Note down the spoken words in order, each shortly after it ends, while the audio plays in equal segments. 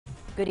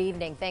Good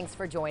evening. Thanks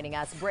for joining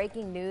us.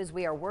 Breaking news,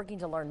 we are working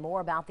to learn more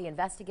about the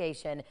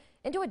investigation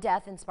into a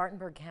death in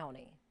Spartanburg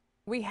County.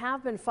 We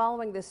have been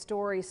following this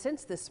story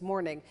since this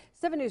morning.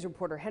 7 News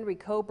reporter Henry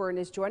Coburn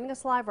is joining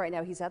us live right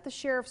now. He's at the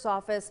sheriff's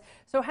office.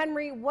 So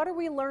Henry, what are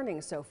we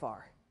learning so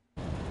far?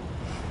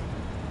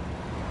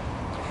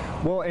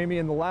 Well, Amy,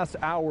 in the last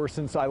hour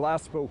since I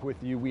last spoke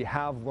with you, we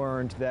have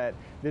learned that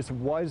this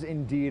was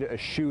indeed a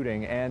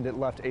shooting and it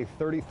left a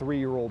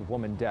 33-year-old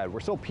woman dead. We're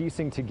still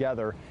piecing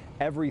together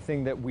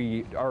everything that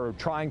we are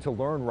trying to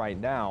learn right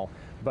now.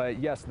 But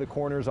yes, the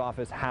coroner's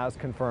office has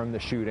confirmed the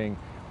shooting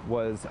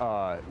was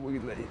a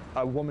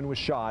woman was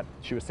shot.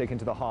 She was taken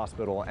to the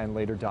hospital and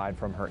later died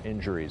from her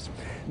injuries.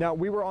 Now,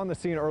 we were on the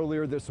scene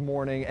earlier this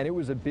morning and it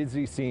was a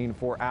busy scene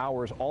for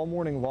hours all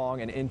morning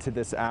long and into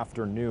this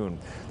afternoon.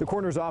 The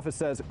coroner's office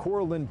says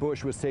Cora Lynn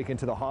Bush was taken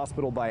to the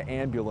hospital by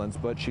ambulance,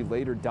 but she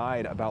later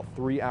died about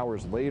 3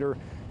 hours later.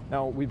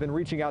 Now, we've been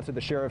reaching out to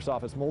the sheriff's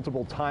office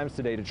multiple times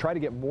today to try to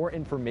get more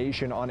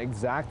information on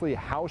exactly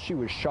how she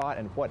was shot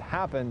and what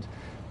happened,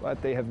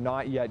 but they have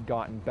not yet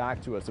gotten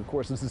back to us. Of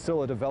course, this is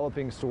still a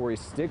developing story.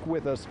 Stick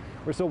with us.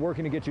 We're still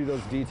working to get you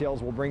those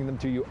details. We'll bring them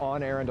to you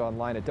on air and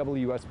online at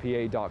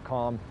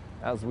WSPA.com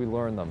as we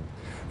learn them.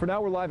 For now,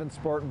 we're live in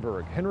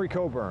Spartanburg. Henry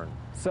Coburn,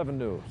 7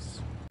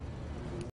 News.